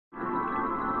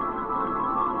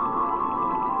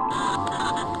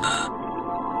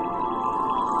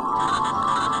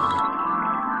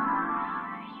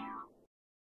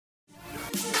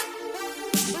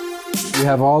You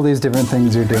have all these different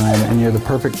things you're doing, and you're the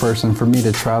perfect person for me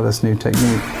to try this new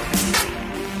technique.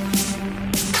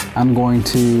 I'm going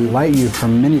to light you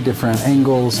from many different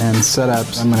angles and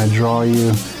setups. I'm going to draw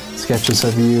you sketches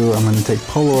of you. I'm going to take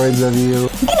Polaroids of you.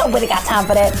 Ain't nobody got time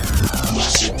for that.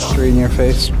 Straight in your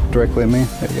face, directly at me.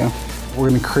 There you go. We're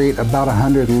going to create about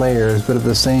 100 layers, but of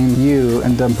the same you,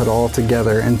 and dump it all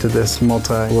together into this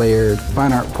multi-layered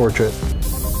fine art portrait.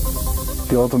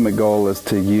 The ultimate goal is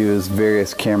to use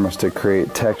various cameras to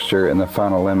create texture in the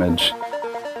final image.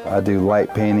 I do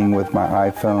light painting with my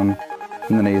iPhone,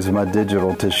 and then I use my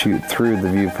digital to shoot through the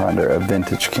viewfinder of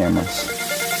vintage cameras.